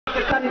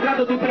in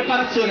grado di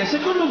preparazione.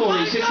 Secondo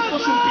voi, se ci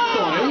fosse un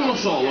pittore, uno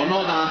solo,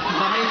 no, da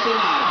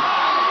menzionare?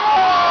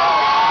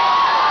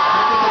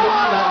 Questa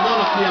domanda non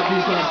a chi ha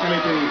visto la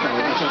scaletta in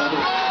Italia, cioè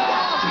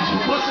se ci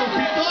fosse un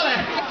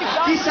pittore,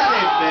 chi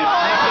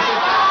sarebbe?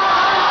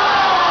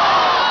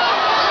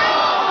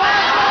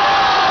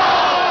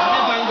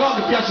 Van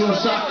Gogh piace un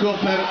sacco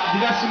per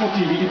diversi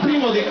motivi, il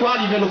primo dei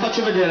quali ve lo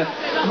faccio vedere.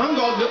 Van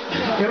Gogh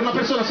era una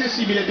persona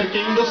sensibile perché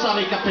indossava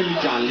i cappelli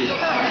gialli.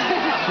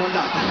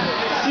 Guardate,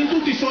 in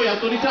tutti i suoi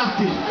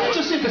autoritratti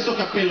c'è sempre questo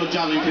cappello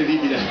giallo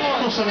incredibile,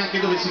 non so neanche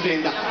dove si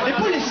venda. E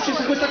poi gli è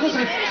successa questa cosa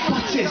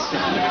pazzesca.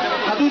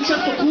 Ad un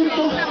certo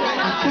punto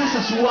a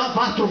casa sua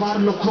va a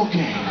trovarlo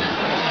cocaine,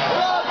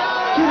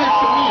 che era il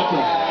suo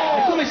amico.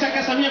 È come se a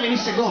casa mia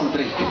venisse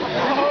Goldrick.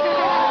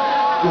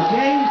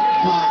 Cocaine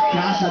va a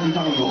casa di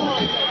Van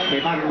Gogh.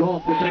 E Van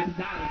Gogh,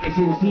 trepidante e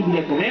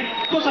sensibile com'è,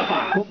 cosa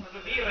fa? Compra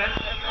due birre?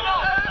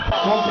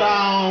 Compra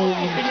un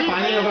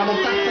panino da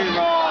mortazza?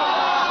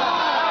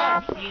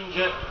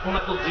 Dipinge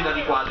una dozzina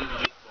di quadri di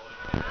genitori.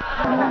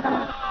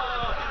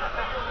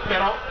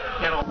 Però,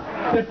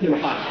 perché lo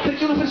fa?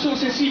 Perché è una persona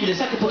sensibile,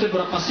 sa che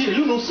potrebbero appassire,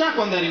 lui non sa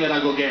quando arriverà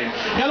Gauguin.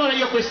 E allora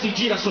io questi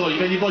girasoli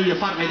ve li voglio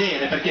far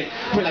vedere, perché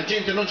poi la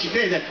gente non ci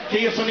crede che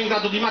io sono in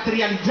grado di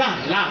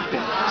materializzare l'arte.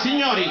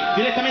 Signori,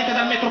 direttamente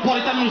dal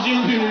Metropolitan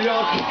Museum di New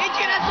York. I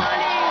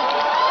girasoli!